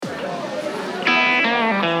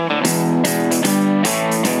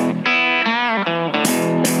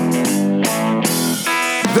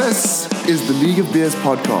League of Beers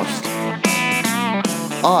podcast.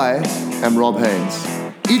 I am Rob Haynes.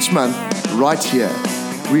 Each month, right here,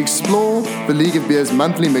 we explore the League of Beers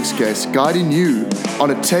monthly mix case, guiding you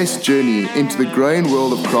on a taste journey into the growing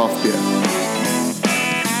world of craft beer.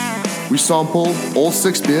 We sample all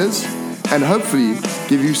 6 beers and hopefully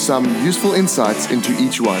give you some useful insights into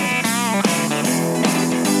each one.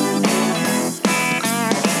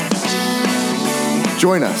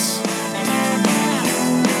 Join us.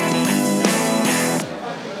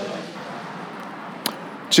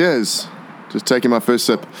 Cheers. Just taking my first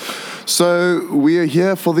sip. So we are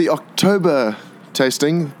here for the October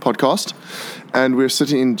tasting podcast, and we're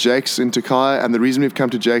sitting in Jake's in Tokai. And the reason we've come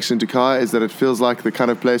to Jake's in Tokai is that it feels like the kind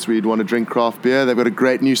of place where you'd want to drink craft beer. They've got a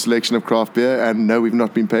great new selection of craft beer, and no, we've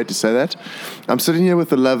not been paid to say that. I'm sitting here with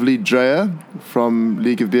the lovely Drea from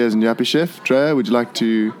League of Beers and Yappy Chef. Drea, would you like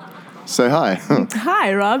to say hi?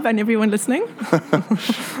 Hi, Rob, and everyone listening.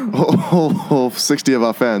 all 60 of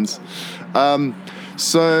our fans.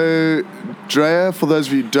 So, Drea, for those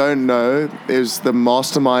of you who don't know, is the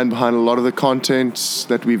mastermind behind a lot of the content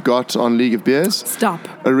that we've got on League of Beers. Stop.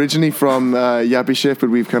 Originally from Yappy Chef, but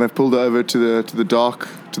we've kind of pulled it over to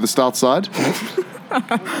the stout side.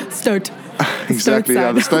 Stoat. Exactly,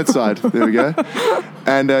 yeah, the Stoat side. There we go.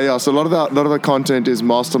 And so a lot of the content is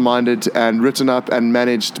masterminded and written up and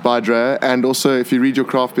managed by Drea. And also, if you read your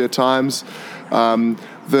Craft Beer Times,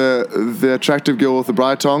 the attractive girl with the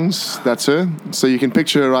bright tongs, that's her. So you can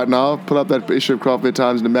picture her right now. Pull up that issue of Craft Beer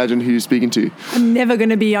Times and imagine who you're speaking to. I'm never going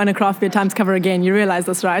to be on a Craft Beer Times cover again. You realize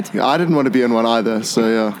this, right? Yeah, I didn't want to be on one either, so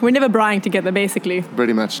yeah. We're never brying together, basically.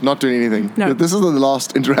 Pretty much. Not doing anything. No. This is the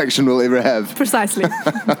last interaction we'll ever have. Precisely.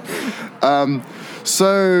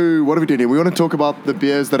 So what are we doing here? We want to talk about the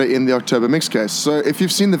beers that are in the October mix case. So if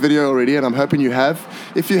you've seen the video already, and I'm hoping you have,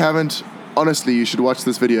 if you haven't, honestly, you should watch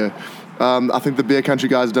this video. I think the Beer Country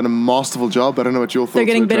guys have done a masterful job. I don't know what your thoughts are. They're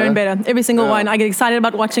getting better and better. Every single one. I get excited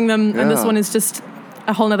about watching them, and this one is just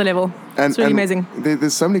a whole nother level. It's really amazing.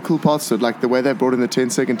 There's so many cool parts to it, like the way they brought in the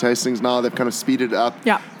 10-second tastings now. They've kind of speeded it up.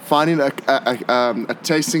 Yeah. Finding a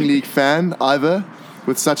Tasting League fan, Ivor,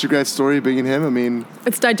 with such a great story, bringing him. I mean,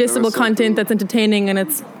 it's digestible content that's entertaining, and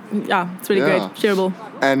it's really great, shareable.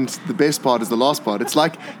 And the best part is the last part. It's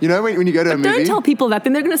like, you know, when you go to a movie. Don't tell people that,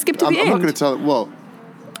 then they're going to skip to the end. I'm not going to tell. Well,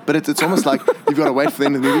 but it's almost like you've got to wait for the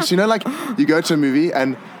end of the movie. So, you know, like you go to a movie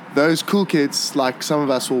and those cool kids, like some of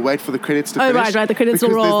us, will wait for the credits to finish. Right, the credits will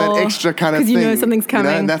roll. Because there's that extra kind of thing. Because you know something's coming.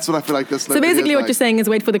 You know, and that's what I feel like this. So basically what you're saying is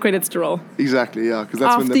wait for the credits to roll. Exactly, yeah. Because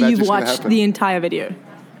that's when the magic's magic's going to happen. After you've watched the entire video.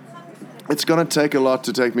 It's going to take a lot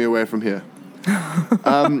to take me away from here.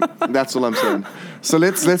 That's all I'm saying. So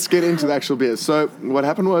let's get into the actual beers. So what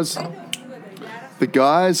happened was the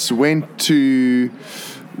guys went to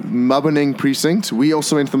Maboneng Precinct. We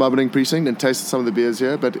also went to the Maboneng Precinct and tasted some of the beers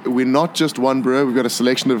here, but we're not just one brewer, we've got a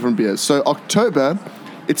selection of different beers. So October,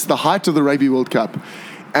 it's the height of the Rugby World Cup.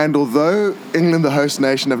 And although England, the host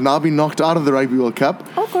nation, have now been knocked out of the Rugby World Cup,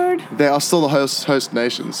 they are still the host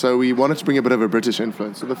nation. So we wanted to bring a bit of a British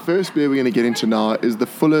influence. So the first beer we're going to get into now is the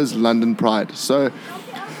Fuller's London Pride. So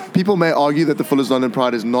people may argue that the Fuller's London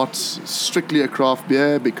Pride is not strictly a craft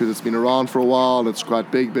beer because it's been around for a while, it's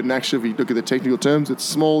quite big, but actually if you look at the technical terms, it's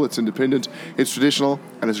small, it's independent, it's traditional,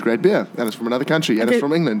 and it's a great beer, and it's from another country, and it's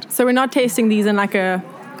from England. So we're not tasting these in like a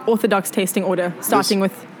orthodox tasting order, starting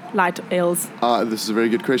with light ales? This is a very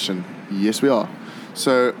good question. Yes, we are.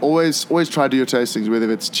 So always try to do your tastings, whether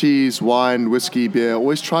it's cheese, wine, whiskey, beer.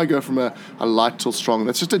 Always try to go from a light till strong.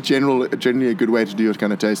 That's just generally a good way to do your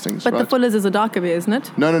kind of tastings. But right? the Fuller's is a darker beer, isn't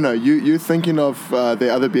it? No. You're thinking of the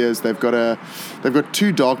other beers. They've got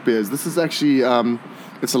 2 dark beers. This is actually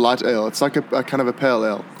it's a light ale. It's like a kind of a pale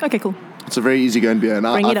ale. Okay, cool. It's a very easygoing beer, and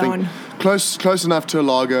I think on. Close enough to a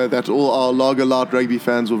lager that all our lager loud rugby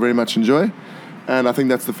fans will very much enjoy. And I think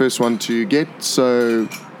that's the first one to get. So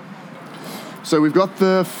we've got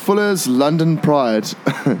the Fuller's London Pride.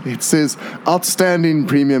 It says outstanding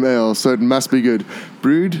premium ale, so it must be good.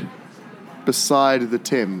 Brewed beside the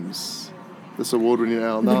Thames. This award-winning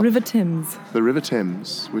ale. The River Thames. The River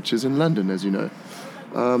Thames, which is in London, as you know.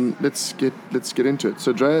 Let's get into it.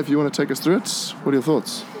 So Drea, if you want to take us through it, what are your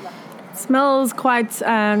thoughts? It smells quite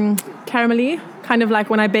caramelly, kind of like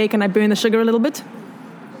when I bake and I burn the sugar a little bit.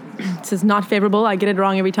 This is not favorable. I get it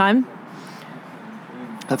wrong every time.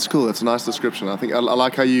 That's cool. That's a nice description. I think I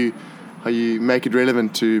like how you make it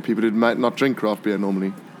relevant to people who might not drink craft beer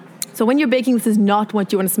normally. So when you're baking, this is not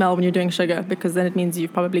what you want to smell when you're doing sugar, because then it means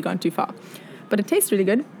you've probably gone too far. But it tastes really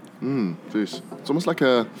good. It's almost like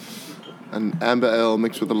an amber ale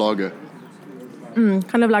mixed with a lager.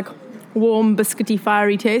 Kind of like warm, biscuity,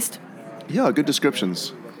 fiery taste. Yeah, good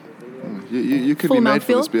descriptions. You could Full be made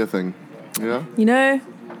for mouthfeel. this beer thing. Yeah. You know,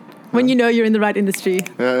 when you know you're in the right industry,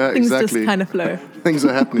 Yeah, things exactly. just kind of flow. Things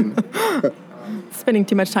are happening. Spending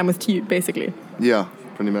too much time with you, basically. Yeah,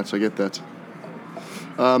 pretty much. I get that.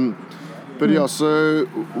 But yeah, so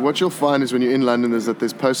what you'll find is when you're in London is that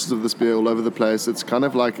there's posters of this beer all over the place. It's kind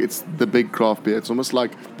of like it's the big craft beer. It's almost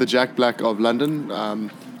like the Jack Black of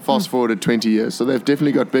London. Fast forwarded 20 years. So they've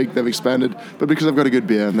definitely got big, they've expanded, but because they've got a good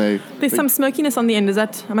beer and There's some smokiness on the end.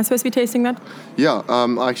 Am I supposed to be tasting that? Yeah,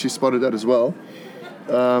 I actually spotted that as well.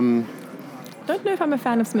 Don't know if I'm a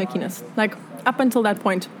fan of smokiness. Like, up until that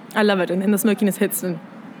point, I love it. And then the smokiness hits and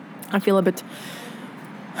I feel a bit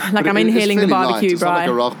like I'm inhaling the barbecue, light. It's not like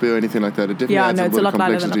a Rauch beer or anything like that. It definitely adds it's a lot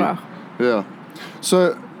lighter than a Rauch. Yeah.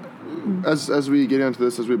 So, as we get into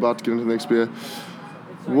this, as we're about to get into the next beer,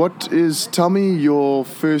 tell me your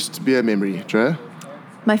first beer memory, Drea?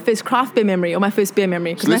 My first craft beer memory or my first beer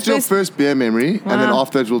memory? So let's do your first beer memory, and then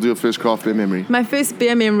afterwards we'll do your first craft beer memory. My first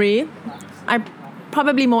beer memory, I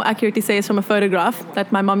probably more accurately say is from a photograph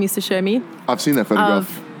that my mom used to show me. I've seen that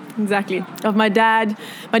photograph. Of my dad.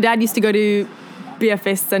 My dad used to go to beer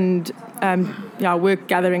fests and work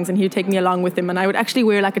gatherings, and he would take me along with him, and I would actually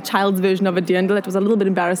wear like a child's version of a dirndl. It was a little bit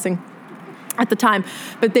embarrassing at the time,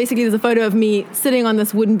 but basically there's a photo of me sitting on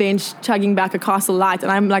this wooden bench chugging back a Castle Light,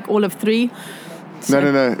 and I'm like all of 3. So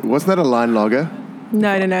No. Wasn't that a line lager?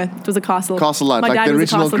 No. It was a Castle Light, like the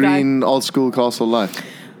original green old school Castle Light.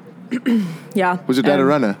 Yeah. Was your dad a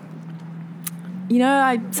runner?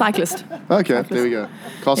 Cyclist. Okay, there we go.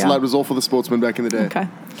 Castle Light was all for the sportsmen back in the day. Okay.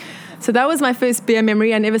 So that was my first beer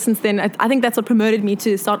memory, and ever since then, I think that's what promoted me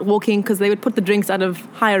to start walking, because they would put the drinks out of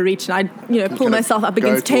higher reach, and I'd pull myself up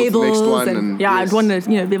against tables, I'd want to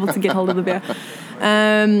be able to get hold of the beer.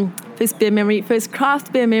 First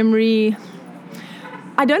craft beer memory.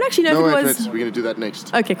 I don't actually know if it was. We're going to do that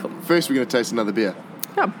next. Okay, cool. First, we're going to taste another beer.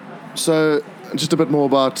 Yeah. So, just a bit more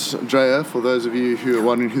about Drea, for those of you who are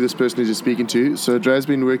wondering who this person is you're speaking to. So, Drea's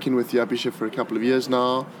been working with Yuppiechef for a couple of years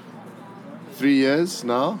now. 3 years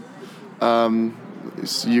now.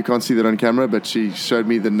 You can't see that on camera, but she showed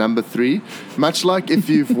me the number 3. Much like if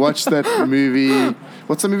you've watched that movie,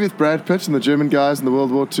 what's the movie with Brad Pitt and the German guys in the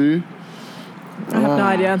World War II? I have no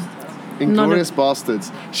idea. Inglourious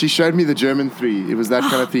Bastards. She showed me the German 3. It was that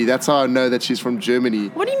kind of 3. That's how I know that she's from Germany.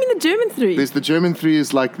 What do you mean the German 3? There's the German 3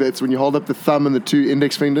 is like, that's when you hold up the thumb and the 2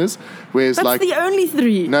 index fingers. Whereas that's the only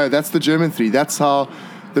 3. No, that's the German 3. That's how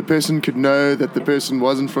the person could know that the person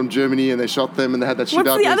wasn't from Germany, and they shot them and they had that shootout.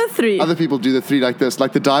 What's the other 3? Other people do the 3 like this,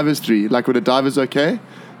 like the diver's 3. Like when a diver's okay,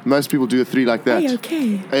 most people do a 3 like that.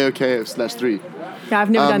 A-OK/3. Yeah,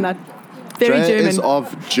 I've never done that. Very Drea German. is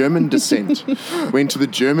of German descent. Went to the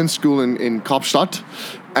German school in Kapstadt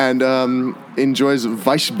and enjoys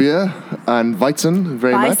Weissbier and Weizen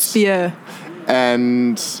very much. Weissbier.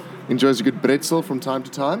 And enjoys a good bretzel from time to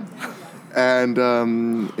time. And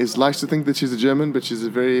likes to think that she's a German, but she's a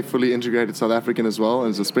very fully integrated South African as well, and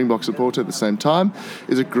is a Springbok supporter at the same time.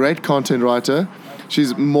 Is a great content writer.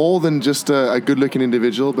 She's more than just a good-looking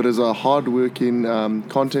individual, but is a hard-working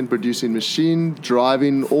content-producing machine,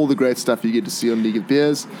 driving all the great stuff you get to see on League of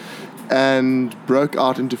Beers, and broke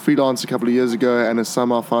out into freelance a couple of years ago, and has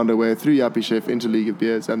somehow found her way through Yuppiechef into League of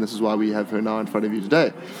Beers, and this is why we have her now in front of you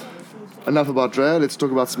today. Enough about Drea, let's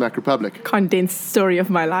talk about Smack Republic. Condensed story of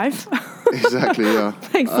my life. Exactly, yeah.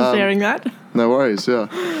 Thanks for sharing that. No worries, yeah.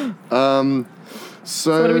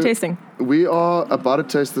 So what are we tasting? We are about to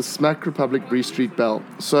taste the Smack Republic Bree Street Bell.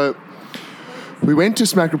 So we went to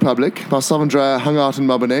Smack Republic. Myself and Drea hung out in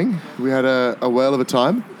Maboneng. We had a whale of a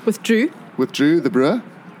time. With Drew? With Drew, the brewer.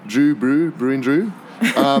 Brewing Drew.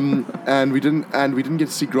 And we didn't get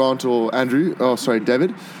to see Grant or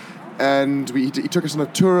David. And he took us on a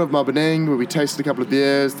tour of Maboneng where we tasted a couple of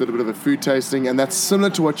beers, did a bit of a food tasting, and that's similar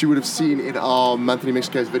to what you would have seen in our monthly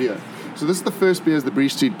mixed case video. So this is the first beer, is the Bree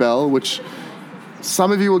Street Bell, which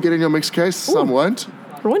some of you will get in your mixed case, some won't.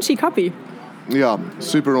 Raunchy copy. Yeah,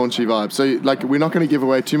 super raunchy vibe. So we're not going to give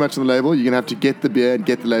away too much on the label. You're going to have to get the beer and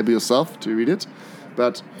get the label yourself to read it.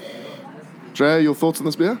 But Drea, your thoughts on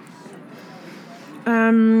this beer?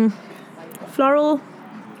 Floral.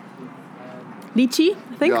 Lychee,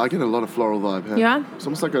 I think. Yeah, I get a lot of floral vibe here. Yeah. It's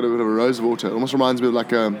almost like a bit of a rose water. It almost reminds me of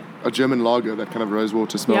like a German lager, that kind of rose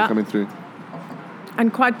water smell coming through.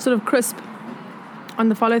 And quite sort of crisp on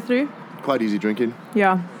the follow through. Quite easy drinking.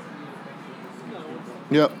 Yeah.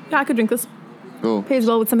 Yeah. Yeah, I could drink this. Cool. Pairs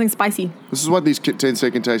well with something spicy. This is what these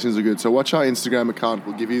 10-second tastings are good. So watch our Instagram account.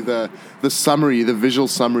 We'll give you the summary, the visual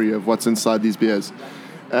summary of what's inside these beers.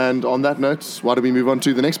 And on that note, why don't we move on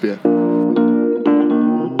to the next beer?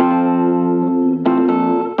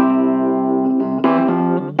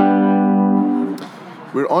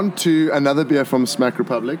 We're on to another beer from Smack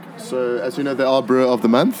Republic. So, as you know, they are Brewer of the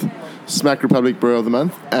Month, Smack Republic Brewer of the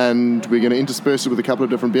Month, and we're going to intersperse it with a couple of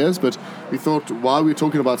different beers. But we thought, while we're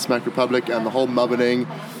talking about Smack Republic and the whole Mubbening,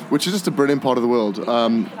 which is just a brilliant part of the world,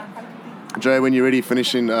 Jay, when you're ready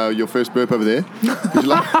finishing your first burp over there,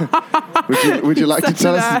 would you like to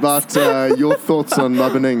tell us about your thoughts on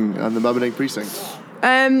Mubbening and the Mubbening precinct?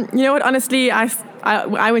 You know what? Honestly,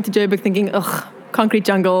 I went to Joburg thinking, ugh, concrete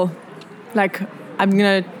jungle, like I'm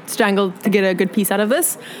gonna strangle to get a good piece out of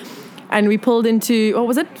this. And we pulled into, what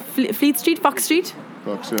was it? Fleet Street, Fox Street.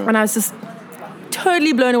 Fox, yeah. And I was just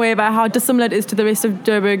totally blown away by how dissimilar it is to the rest of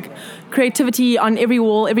Joburg. Creativity on every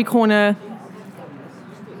wall, every corner.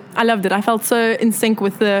 I loved it. I felt so in sync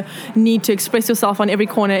with the need to express yourself on every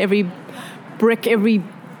corner, every brick, every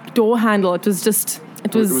door handle. It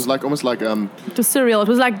was like almost like it was surreal. It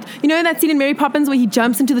was like, you know that scene in Mary Poppins where he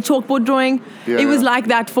jumps into the chalkboard drawing? Yeah, it was like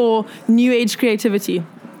that for new age creativity.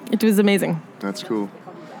 It was amazing. That's cool.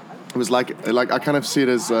 It was like I kind of see it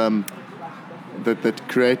as that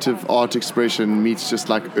creative art expression meets just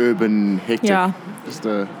like urban hectic. Yeah. Just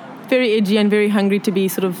very edgy and very hungry to be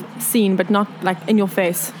sort of seen, but not like in your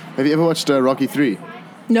face. Have you ever watched Rocky 3?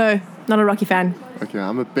 No, not a Rocky fan. Okay,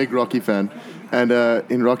 I'm a big Rocky fan. And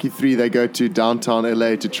in Rocky 3, they go to downtown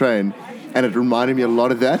LA to train. And it reminded me a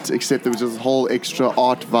lot of that, except there was this whole extra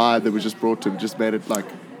art vibe that was just brought to it. Just made it like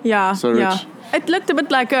so rich. Yeah. It looked a bit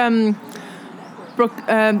like the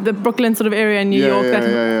Brooklyn sort of area in New York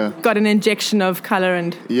that got an injection of color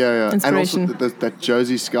and inspiration. And also that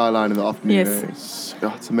Josie skyline in the afternoon. Yes.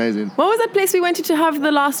 It's amazing. What was that place we went to have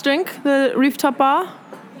the last drink? The rooftop bar?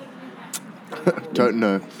 Don't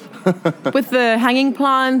know. With the hanging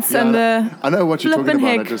plants and the... I know what you're talking about.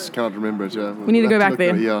 Heck. I just cannot remember it. Yeah. We need to go back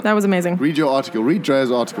there. Yeah. That was amazing. Read your article. Read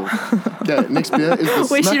Dre's article. Okay, next beer is the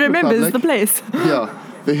where Smack she remembers Republic. the place. Yeah.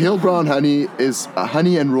 The Hill Brown Honey is a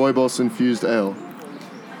honey and rooibos infused ale.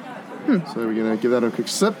 So we're going to give that a quick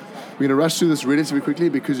sip. We're going to rush through this relatively quickly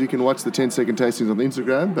because you can watch the 10-second tastings on the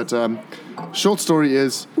Instagram. But short story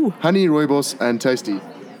is honey, rooibos, and tasty.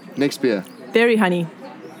 Next beer. Very honey.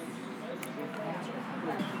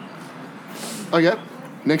 Okay,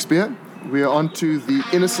 next beer. We are on to the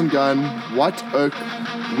Innocent Gun White Oak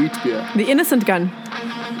Wheat Beer. The Innocent Gun.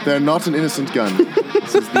 They're not an innocent gun.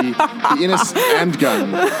 This is the Innocent and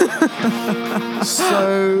Gun.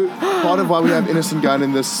 So part of why we have Innocent Gun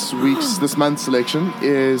in this month's selection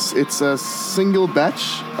is it's a single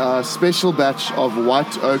batch, special batch of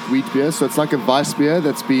white oak wheat beer. So it's like a Weiss beer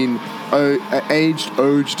that's been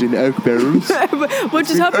aged in oak barrels. What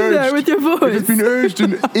just happened there with your voice? It's been aged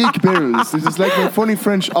in oak barrels. This is like my funny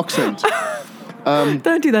French accent.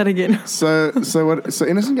 Don't do that again. So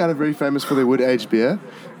Innocent Gun are very famous for their wood aged beer.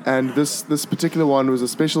 And this particular one was a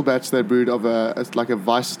special batch they brewed of a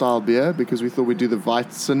Weiss style beer because we thought we'd do the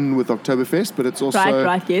Weizen with Oktoberfest, but it's also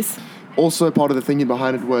right, yes. Also part of the thinking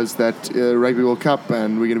behind it was that Rugby World Cup,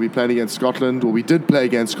 and we're going to be playing against Scotland, or we did play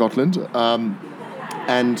against Scotland,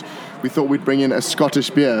 and we thought we'd bring in a Scottish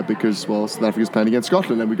beer because, well, South Africa's playing against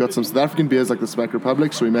Scotland, and we got some South African beers like the Smack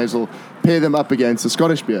Republic, so we may as well pair them up against the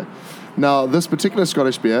Scottish beer. Now, this particular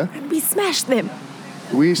Scottish beer, and we smashed them.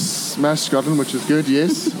 We smashed Scotland, which is good,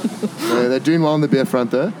 yes. They're doing well on the beer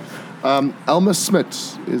front, though. Alma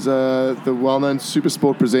Smith is the well-known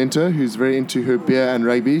Supersport presenter who's very into her beer and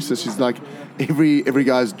rugby, so she's like every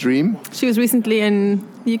guy's dream. She was recently in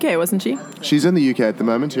the UK, wasn't she? She's in the UK at the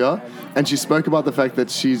moment, yeah. And she spoke about the fact that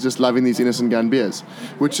she's just loving these Innocent Gun beers,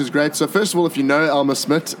 which is great. So first of all, if you know Alma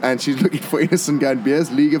Smith and she's looking for Innocent Gun beers,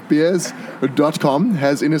 leagueofbeers.com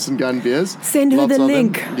has Innocent Gun beers. Send her the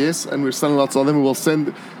link. Yes, and we're selling lots of them.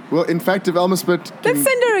 Well, in fact, if Alma Smith... Let's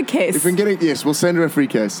send her a case. If we're we'll send her a free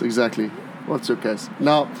case, exactly. What's your case?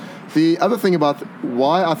 Now, the other thing about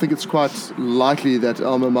why I think it's quite likely that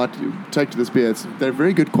Alma might take to this beer, they're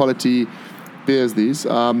very good quality beers, these.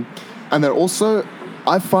 And they're also...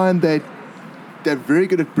 I find that they're very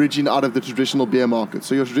good at bridging out of the traditional beer market.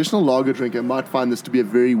 So your traditional lager drinker might find this to be a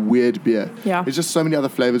very weird beer. Yeah. There's just so many other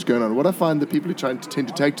flavors going on. What I find the people who tend to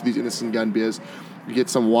take to these Innocent Gun beers, you get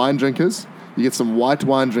some wine drinkers, you get some white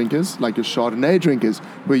wine drinkers, like your Chardonnay drinkers,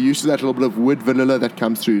 who are used to that little bit of wood vanilla that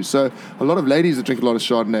comes through. So a lot of ladies that drink a lot of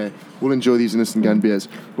Chardonnay will enjoy these Innocent Gun beers.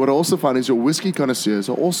 What I also find is your whiskey connoisseurs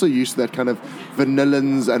are also used to that kind of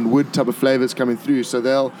vanillins and wood type of flavors coming through. So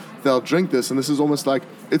they'll drink this, and this is almost like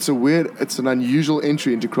it's an unusual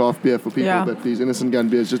entry into craft beer for people. Yeah. That these Innocent Gun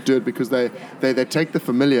beers just do it because they take the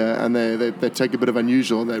familiar and they take a bit of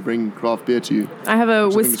unusual and they bring craft beer to you. I have a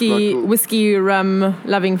whiskey rum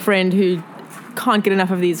loving friend who can't get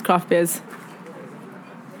enough of these craft beers.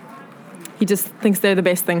 He just thinks they're the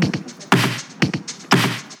best thing.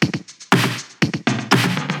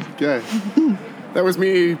 Okay. That was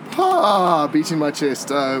me beating my chest.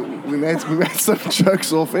 We made some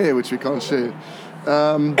jokes off air, which we can't share.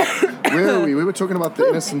 Where are we? We were talking about the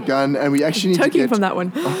innocent gun, and we actually need to Choking get... from that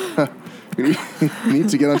one. we need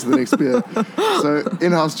to get on to the next beer. So,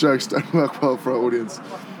 in-house jokes don't work well for our audience.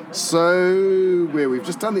 So, we've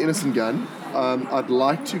just done the innocent gun. I'd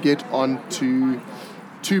like to get on to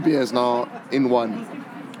 2 beers now in one.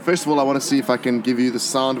 First of all, I want to see if I can give you the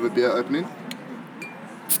sound of a beer opening.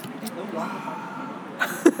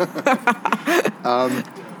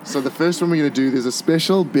 So the first one we're going to do, there's a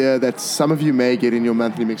special beer that some of you may get in your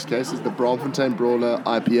monthly mix case, is the Braamfontein Brawler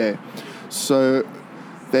IPA. So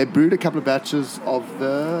they brewed a couple of batches of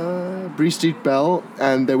the Bree Street Bell,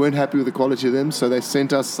 and they weren't happy with the quality of them, so they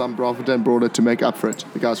sent us some Braamfontein Brawler to make up for it,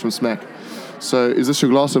 the guys from Smack. So is this your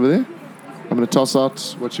glass over there? I'm going to toss out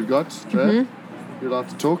what you've got, Dre. You're allowed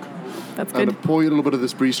to talk. That's I'm good. going to pour you a little bit of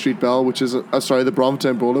this Bree Street Bell, which is, the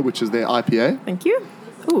Braamfontein Brawler, which is their IPA. Thank you.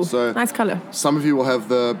 Ooh, So- nice colour. Some of you will have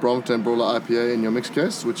the Braamfontein Brawler IPA in your mix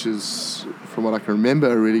case, which is, from what I can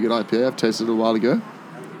remember, a really good IPA. I've tasted it a while ago.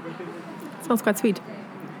 Smells quite sweet.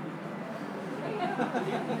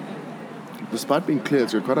 Despite being clear,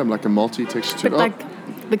 it's got quite like a malty texture. But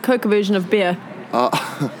like the Coke version of beer. Not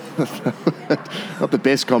the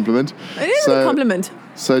best compliment. It is a compliment.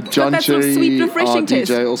 So John that sort of Cherry, sweet, refreshing our DJ,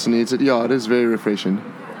 taste. also needs it. Yeah, it is very refreshing.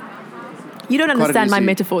 You don't Quite an understand my easy-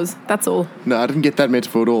 metaphors. That's all. No, I didn't get that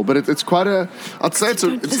metaphor at all. But it's quite a... I'd say it's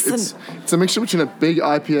Don't listen. a mixture between a big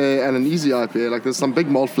IPA and an easy IPA. Like there's some big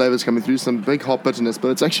malt flavors coming through, some big hop bitterness, but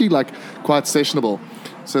it's actually like quite sessionable.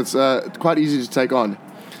 So it's quite easy to take on.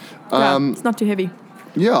 It's not too heavy.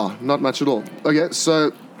 Yeah, not much at all. Okay,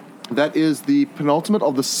 so that is the penultimate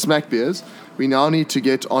of the Smack beers. We now need to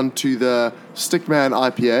get onto the Stickman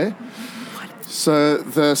IPA. So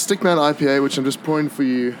the Stickman IPA, which I'm just pouring for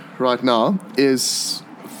you right now, is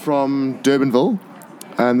from Durbanville.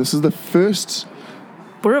 And this is the first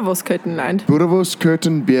Boerewors-Curtinland. Boerewors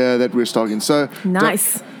Curtain beer that we're stocking. So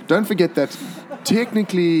Nice. Don't forget that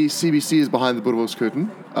technically CBC is behind the Boerewors Curtain.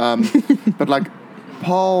 But like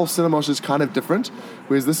Paul Cinemosh is kind of different,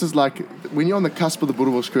 whereas this is like when you're on the cusp of the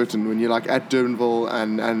Boerewors Curtain, when you're like at Durbanville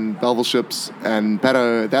and Belleville Ships and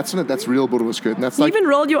Barrow, that's real Boerewors Curtain. That's You like even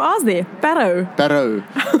rolled your R's there. Barrow. Barrow.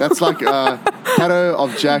 That's like Barrow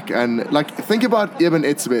of Jack, and like think about Eben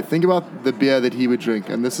Etzebeth. Think about the beer that he would drink,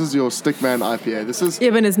 and this is your Stickman IPA. This is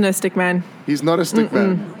Eben is no stick man. He's not a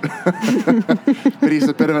stickman, but he's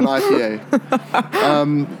a bit of an IPA.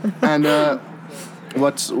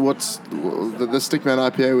 What's the Stickman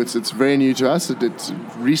IPA? It's very new to us. It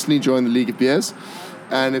recently joined the League of Beers,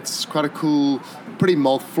 and it's quite a cool, pretty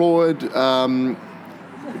malt forward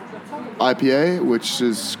IPA, which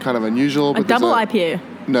is kind of unusual. A But there's double IPA.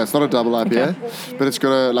 No, it's not a double IPA, Okay. but it's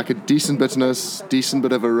got a decent bitterness, decent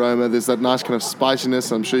bit of aroma. There's that nice kind of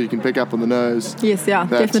spiciness. I'm sure you can pick up on the nose. Yes, yeah,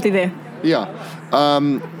 That's- definitely there. Yeah.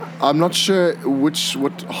 I'm not sure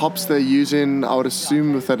what hops they're using. I would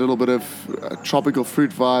assume with that little bit of tropical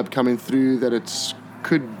fruit vibe coming through that it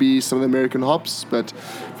could be some of the American hops, but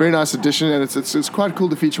very nice addition, and it's quite cool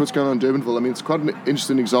to feature what's going on in Durbanville. I mean, it's quite an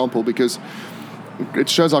interesting example because it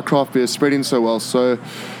shows our craft beer is spreading so well. So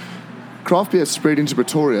craft beer is spread into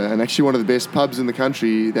Pretoria, and actually one of the best pubs in the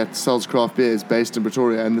country that sells craft beer is based in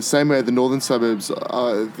Pretoria. And the same way the northern suburbs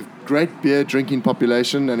are the great beer drinking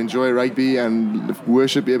population and enjoy rugby and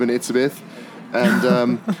worship Eben Etzebeth.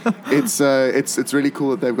 And it's really cool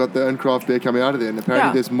that they've got their own craft beer coming out of there. And apparently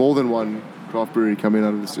Yeah. there's more than one craft brewery coming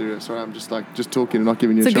out of this area. Sorry, I'm just talking and not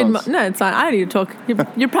giving you It's a a good. chance. No, it's fine. I don't need to talk.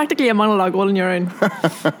 You're practically a monologue all on your own.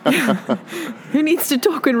 Who needs to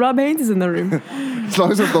talk when Rob Haynes is in the room? As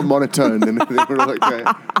long as it's not monotone, then we're all okay.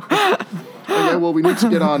 Okay, well, we need to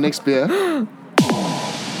get our next beer.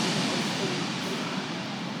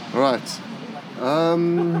 All right.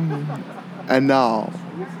 And now,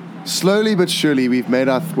 slowly but surely, we've made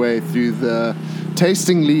our way through the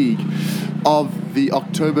tasting league of the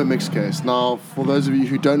October mix case. Now, for those of you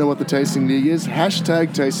who don't know what the tasting league is,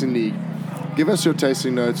 hashtag tasting league. Give us your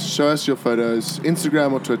tasting notes, show us your photos,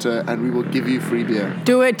 Instagram or Twitter, and we will give you free beer.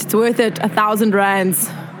 Do it. It's worth it. 1,000 rands.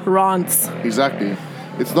 Rants. Exactly.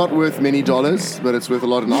 It's not worth many dollars, but it's worth a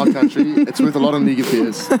lot in our country. It's worth a lot in League of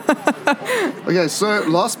Beers. Okay, so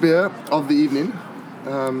last beer of the evening,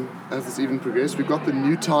 as this evening progressed, we've got the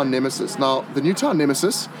Newtown Nemesis. Now, the Newtown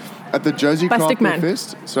Nemesis at the Josie By Craft Beer Stickman.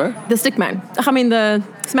 Fest. Sorry? The Stickman. I mean the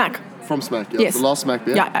Smack. From Smack, yeah. Yes. The last Smack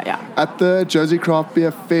beer. Yeah. At the Josie Craft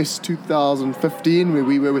Beer Fest 2015, where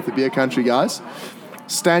we were with the Beer Country guys,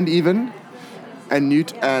 Stand Even and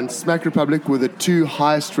Newt and Smack Republic were the two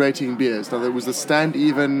highest rating beers. Now there was the Stand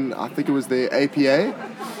Even, I think it was the APA,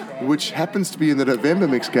 which happens to be in the November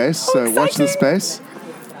mix case, so watch the space.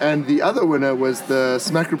 And the other winner was the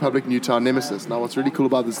Smack Republic Newtown Nemesis. Now, what's really cool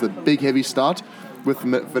about this is the big, heavy stout with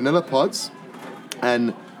vanilla pods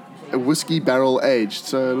and a whiskey barrel aged.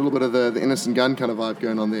 So a little bit of the Innocent Gun kind of vibe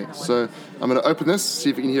going on there. So I'm going to open this, see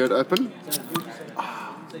if you can hear it open.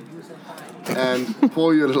 And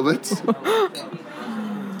pour you a little bit.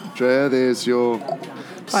 Drea, there's your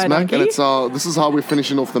smack. And this is how we're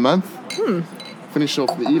finishing off the month. Finish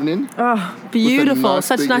off the evening. Oh, beautiful.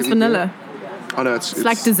 Such nice vanilla. Beer. I know, it's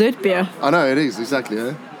like dessert beer. I know, it is, exactly.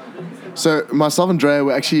 Yeah? So myself and Drea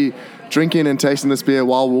were actually drinking and tasting this beer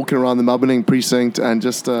while walking around the Maboneng precinct and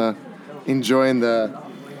just enjoying the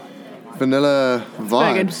vanilla vibes.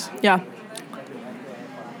 Very good. Yeah.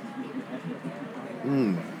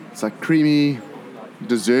 It's like creamy,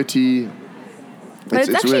 desserty. But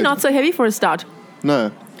it's actually weird. Not so heavy for a stout.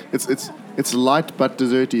 No, it's light but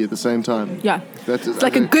desserty at the same time. Yeah. It's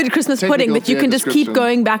like a good Christmas pudding that you can just keep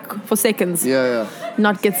going back for seconds. Yeah.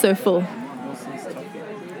 Not get so full.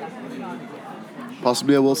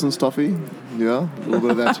 Possibly a Wilson's toffee. Yeah, a little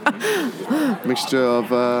bit of that mixture of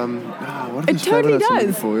what it totally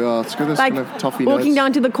does. Yeah, it's got this like kind of toffee walking notes.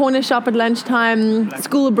 down to the corner shop at lunchtime,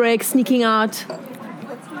 school break, sneaking out,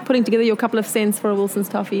 putting together your couple of cents for a Wilson's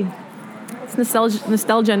toffee. It's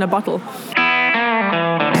nostalgia in a bottle.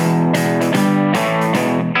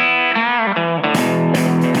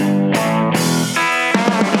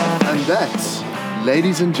 That,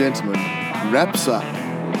 ladies and gentlemen, wraps up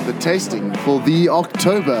the tasting for the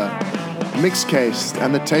October Mix Case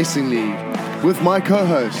and the Tasting League with my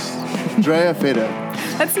co-host, Drea Feder.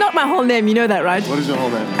 That's not my whole name, you know that, right? What is your whole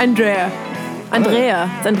name? Andrea.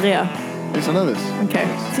 Andrea. It's Andrea. Yes, I know this. Okay.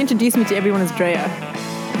 Just introduce me to everyone as Drea.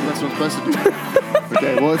 That's what I'm supposed to do.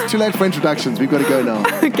 Okay, well, it's too late for introductions. We've got to go now.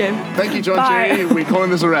 Okay. Thank you, John Bye. Cherry. We're calling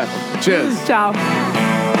this a wrap. Cheers. Ciao.